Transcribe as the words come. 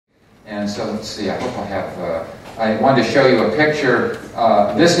And so let's see, I hope I have, I wanted to show you a picture.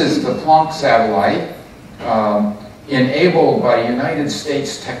 This is the Planck satellite, enabled by United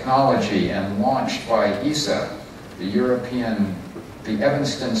States technology and launched by ESA, the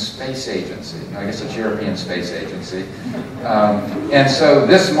Evanston Space Agency. I guess it's European Space Agency. And so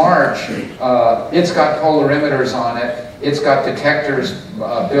this March, it's got polarimeters on it. It's got detectors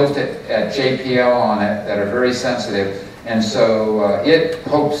built at JPL on it that are very sensitive. And so it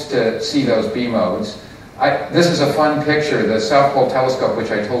hopes to see those B modes. This is a fun picture. The South Pole Telescope, which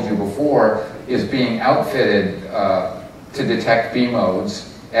I told you before, is being outfitted to detect B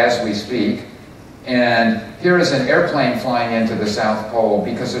modes as we speak. And here is an airplane flying into the South Pole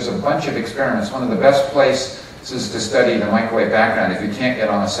because there's a bunch of experiments. One of the best places to study the microwave background, if you can't get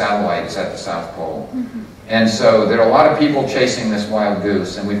on a satellite, is at the South Pole. Mm-hmm. And so there are a lot of people chasing this wild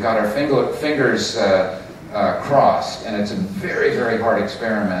goose, and we've got our fingers crossed, and it's a very, very hard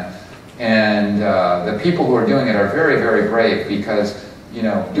experiment. And the people who are doing it are very, very brave because, you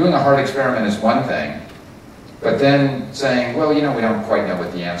know, doing a hard experiment is one thing, but then saying, well, you know, we don't quite know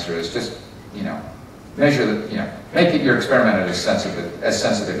what the answer is, just, you know, measure the, you know, make it your experiment as sensitive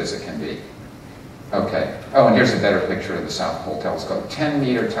as it can be. Okay. Oh, and here's a better picture of the South Pole Telescope.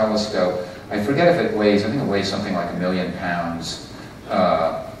 10-meter telescope. I forget if it weighs, I think it weighs something like 1 million pounds.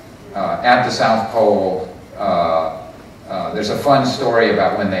 At the South Pole, there's a fun story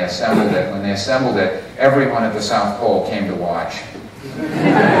about when they assembled it. When they assembled it, everyone at the South Pole came to watch.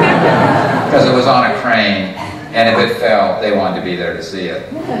 Because it was on a crane, and if it fell, they wanted to be there to see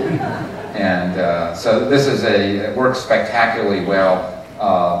it. And so this is it works spectacularly well.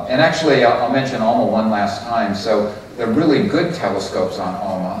 And actually, I'll mention ALMA one last time. So the really good telescopes on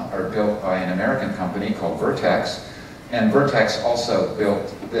ALMA are built by an American company called Vertex. And Vertex also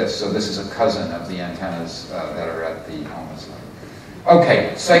built this. So this is a cousin of the antennas that are at the ALMA site.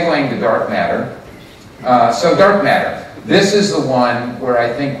 Okay, segueing to dark matter. So dark matter. This is the one where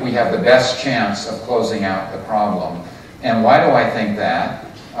I think we have the best chance of closing out the problem. And why do I think that?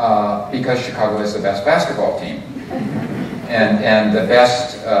 Because Chicago is the best basketball team. And the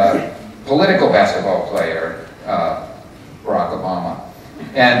best political basketball player, Barack Obama.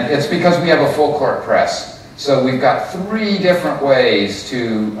 And it's because we have a full court press. So we've got 3 different ways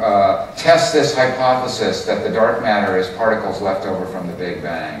to test this hypothesis that the dark matter is particles left over from the Big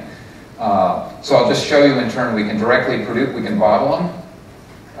Bang. So I'll just show you in turn. We can directly produce, we can bottle them.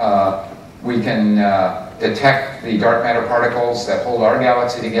 We can detect the dark matter particles that hold our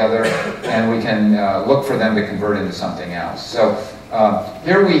galaxy together, and we can look for them to convert into something else. So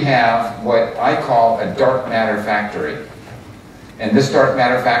here we have what I call a dark matter factory. And this dark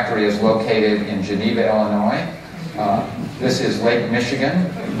matter factory is located in Geneva, Illinois. This is Lake Michigan.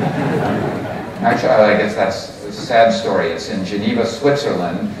 Actually, I guess that's a sad story. It's in Geneva,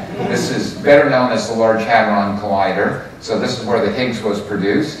 Switzerland. This is better known as the Large Hadron Collider. So this is where the Higgs was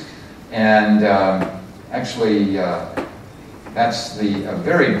produced. And actually, that's a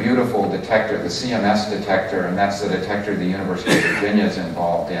very beautiful detector, the CMS detector, and that's the detector the University of Virginia is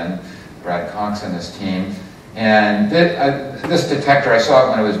involved in, Brad Cox and his team. And this detector, I saw it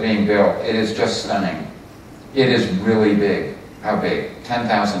when it was being built. It is just stunning. It is really big. How big?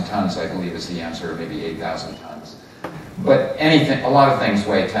 10,000 tons, I believe, is the answer, or maybe 8,000 tons. But a lot of things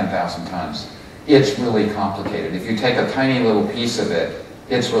weigh 10,000 tons. It's really complicated. If you take a tiny little piece of it,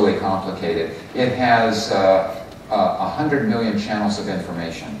 it's really complicated. It has 100 million channels of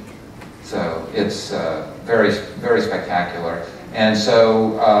information. So it's very, very spectacular. And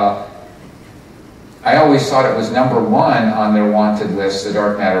so I always thought it was number 1 on their wanted list, the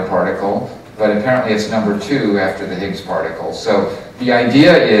dark matter particle, but apparently it's number 2 after the Higgs particle. So the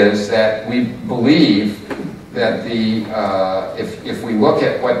idea is that we believe that if we look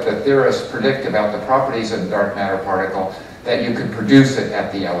at what the theorists predict about the properties of the dark matter particle, that you could produce it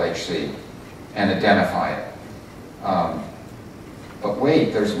at the LHC and identify it. But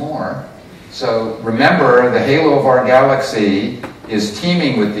wait, there's more. So remember, the halo of our galaxy is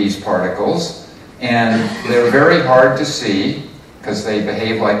teeming with these particles, and they're very hard to see because they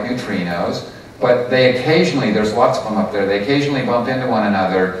behave like neutrinos, but they occasionally, there's lots of them up there, they occasionally bump into one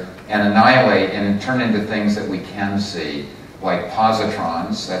another and annihilate and turn into things that we can see, like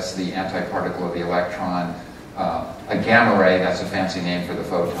positrons, that's the antiparticle of the electron, a gamma ray, that's a fancy name for the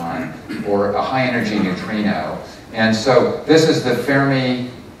photon, or a high-energy neutrino. And so this is the Fermi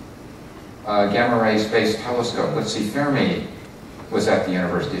Gamma Ray Space Telescope. Let's see, Fermi was at the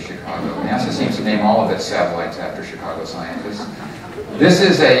University of Chicago. NASA seems to name all of its satellites after Chicago scientists. This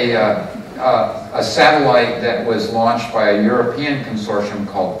is a satellite that was launched by a European consortium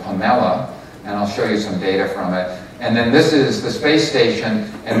called Pomela, and I'll show you some data from it. And then this is the space station,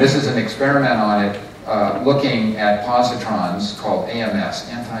 and this is an experiment on it looking at positrons called AMS,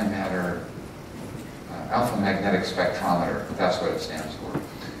 antimatter alpha magnetic spectrometer. That's what it stands for.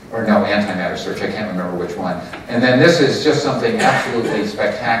 Or no, antimatter search, I can't remember which one. And then this is just something absolutely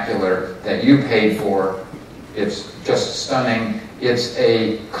spectacular that you paid for. It's just stunning. It's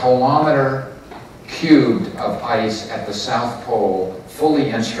a kilometer cubed of ice at the South Pole, fully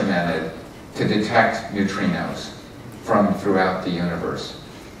instrumented to detect neutrinos from throughout the universe.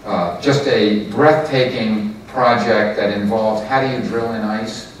 Just a breathtaking project that involved, how do you drill in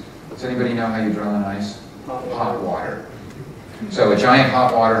ice? Does anybody know how you drill in ice? Hot water. So a giant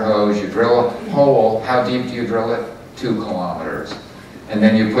hot water hose, you drill a hole. How deep do you drill it? 2 kilometers. And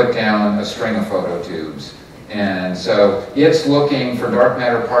then you put down a string of phototubes. And so it's looking for dark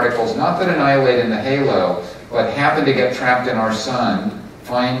matter particles, not that annihilate in the halo, but happen to get trapped in our sun,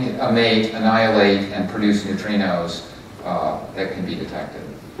 find a mate, annihilate, and produce neutrinos that can be detected.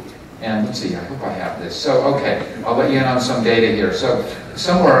 And let's see, I hope I have this. So, okay, I'll let you in on some data here. So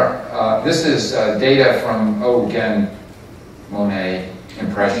somewhere, this is data from, again, Monet,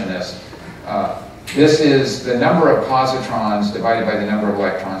 Impressionist. This is the number of positrons divided by the number of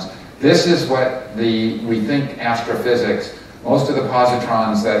electrons. This is what we think astrophysics, most of the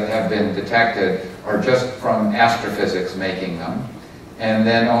positrons that have been detected are just from astrophysics making them. And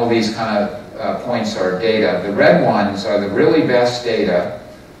then all these kind of points are data. The red ones are the really best data,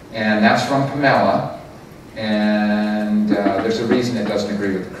 and that's from Pamela. And there's a reason it doesn't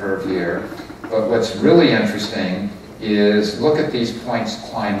agree with the curve here. But what's really interesting is look at these points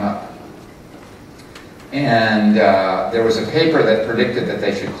climb up. And there was a paper that predicted that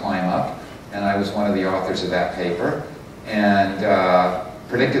they should climb up, and I was one of the authors of that paper, and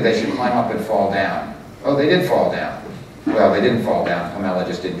predicted they should climb up and fall down. Oh, they did fall down. Well, they didn't fall down. Pamela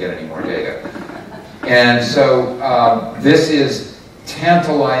just didn't get any more data. And so this is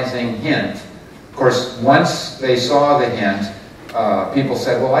tantalizing hint. Of course, once they saw the hint, people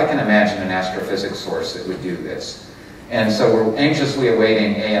said, well, I can imagine an astrophysics source that would do this. And so we're anxiously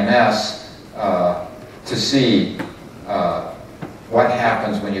awaiting AMS to see what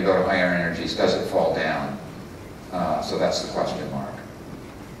happens when you go to higher energies. Does it fall down? So that's the question mark.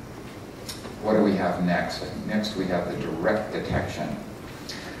 What do we have next? Next we have the direct detection.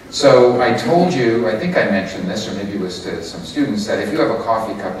 So I told you, I think I mentioned this, or maybe it was to some students, that if you have a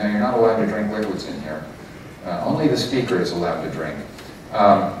coffee cup, now you're not allowed to drink liquids in here. Only the speaker is allowed to drink.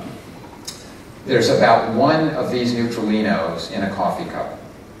 There's about 1 of these neutralinos in a coffee cup.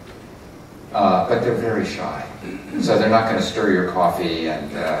 But they're very shy. So they're not going to stir your coffee.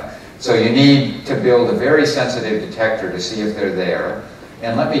 And so you need to build a very sensitive detector to see if they're there.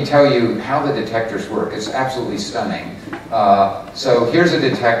 And let me tell you how the detectors work. It's absolutely stunning. So here's a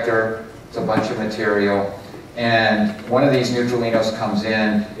detector. It's a bunch of material. And one of these neutralinos comes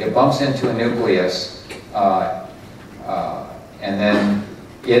in. It bumps into a nucleus. And then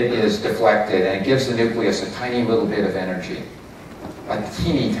it is deflected. And it gives the nucleus a tiny little bit of energy. A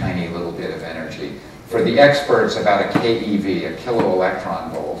teeny tiny little bit of energy. For the experts, about a keV, a kilo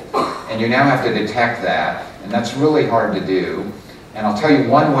electron volt. And you now have to detect that. And that's really hard to do. And I'll tell you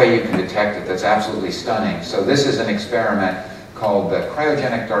one way you can detect it that's absolutely stunning. So this is an experiment called the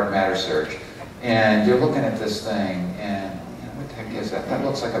cryogenic dark matter search. And you're looking at this thing, and what the heck is that? That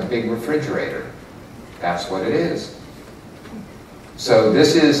looks like a big refrigerator. That's what it is. So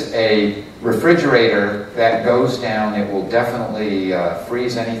this is a refrigerator that goes down. It will definitely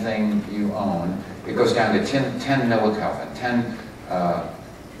freeze anything you own. It goes down to 10 millikelvin,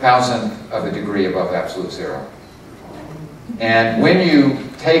 10,000th of a degree above absolute zero. And when you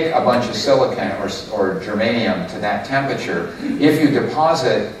take a bunch of silicon or germanium to that temperature, if you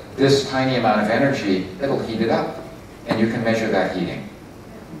deposit this tiny amount of energy, it'll heat it up. And you can measure that heating.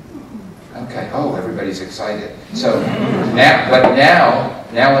 Okay, oh, everybody's excited. So now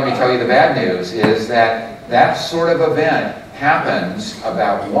let me tell you the bad news, is that that sort of event happens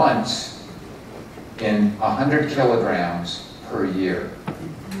about once in 100 kilograms per year.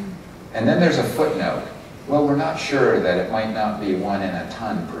 And then there's a footnote. Well, we're not sure that it might not be 1 in a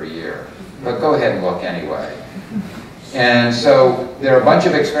ton per year. But go ahead and look anyway. And so there are a bunch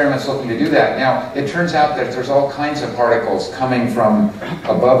of experiments looking to do that. Now, it turns out that there's all kinds of particles coming from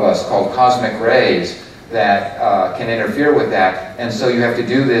above us called cosmic rays that can interfere with that. And so you have to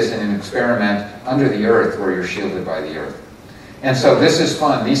do this in an experiment under the Earth where you're shielded by the Earth. And so this is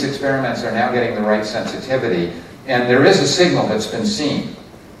fun. These experiments are now getting the right sensitivity. And there is a signal that's been seen.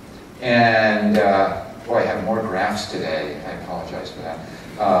 And boy, I have more graphs today. I apologize for that.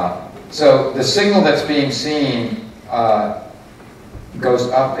 So the signal that's being seen goes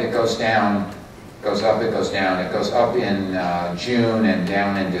up, it goes down, Goes up, it goes down. It goes up in June and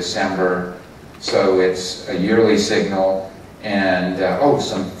down in December. So it's a yearly signal. And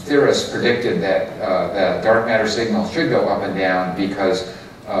some theorists predicted that the dark matter signal should go up and down because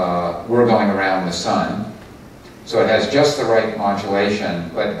we're going around the sun. So it has just the right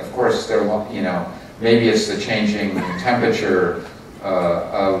modulation, but of course, maybe it's the changing temperature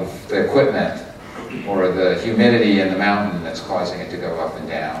of the equipment or the humidity in the mountain that's causing it to go up and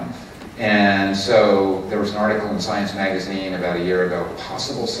down. And so there was an article in Science magazine about a year ago,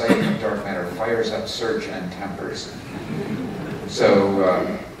 possible sighting of dark matter fires up search and tempers. So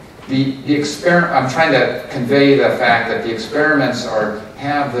I'm trying to convey the fact that the experiments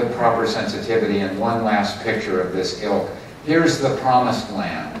have the proper sensitivity. And one last picture of this ilk. Here's the promised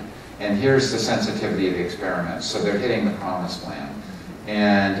land, and here's the sensitivity of the experiments. So they're hitting the promised land.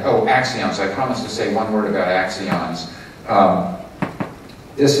 And, axions. I promised to say one word about axions.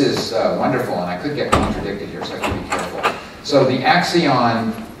 This is wonderful, and I could get contradicted here, so I have to be careful. So the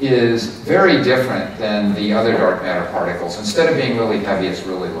axion is very different than the other dark matter particles. Instead of being really heavy, it's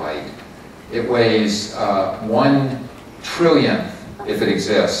really light. It weighs 1 trillionth, if it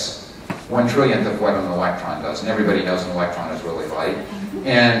exists, 1 trillionth of what an electron does. And everybody knows an electron is really light.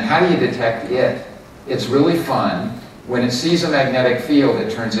 And how do you detect it? It's really fun. When it sees a magnetic field, it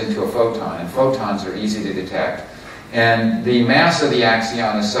turns into a photon, and photons are easy to detect. And the mass of the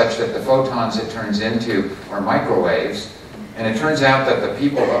axion is such that the photons it turns into are microwaves. And it turns out that the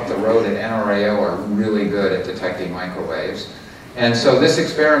people up the road at NRAO are really good at detecting microwaves. And so this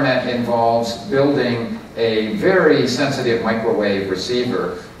experiment involves building a very sensitive microwave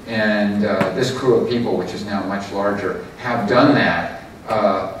receiver. And this crew of people, which is now much larger, have done that,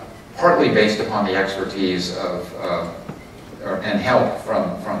 partly based upon the expertise and help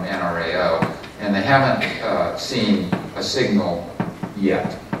from NRAO. And they haven't seen a signal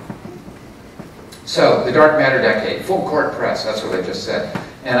yet. So, the dark matter decade, full court press, that's what I just said.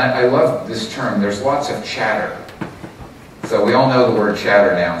 And I love this term. There's lots of chatter. So we all know the word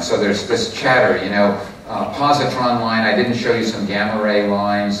chatter now. So there's this chatter, positron line. I didn't show you some gamma ray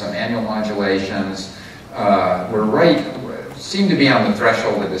lines, some annual modulations. Seem to be on the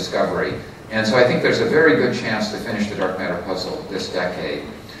threshold of discovery. And so I think there's a very good chance to finish the dark matter puzzle this decade.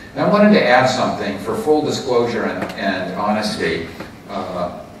 And I wanted to add something for full disclosure and honesty.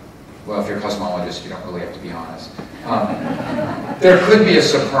 Well, if you're a cosmologist, you don't really have to be honest. There could be a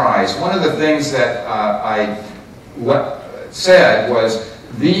surprise. One of the things that I said was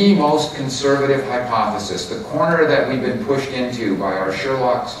the most conservative hypothesis, the corner that we've been pushed into by our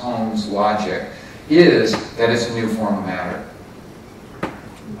Sherlock Holmes logic, is that it's a new form of matter.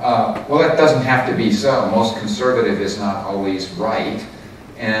 Well, that doesn't have to be so. Most conservative is not always right.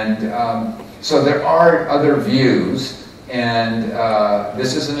 And so there are other views. And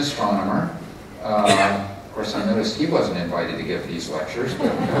this is an astronomer. Of course, I noticed he wasn't invited to give these lectures.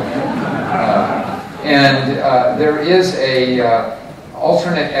 But, there is a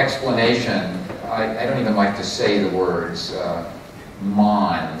alternate explanation. I don't even like to say the words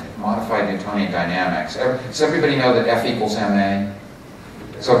modified Newtonian dynamics. Does everybody know that F equals ma?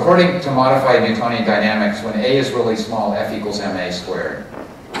 So according to modified Newtonian dynamics, when a is really small, F equals ma squared.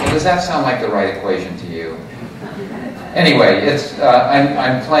 Well, does that sound like the right equation to you? Anyway,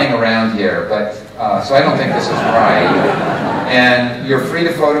 I'm playing around here, but so I don't think this is right. And you're free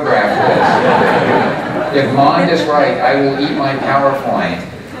to photograph this. If Mond is right, I will eat my PowerPoint,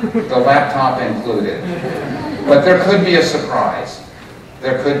 the laptop included. But there could be a surprise.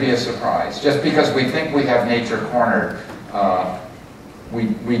 There could be a surprise. Just because we think we have nature cornered,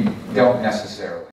 we don't necessarily.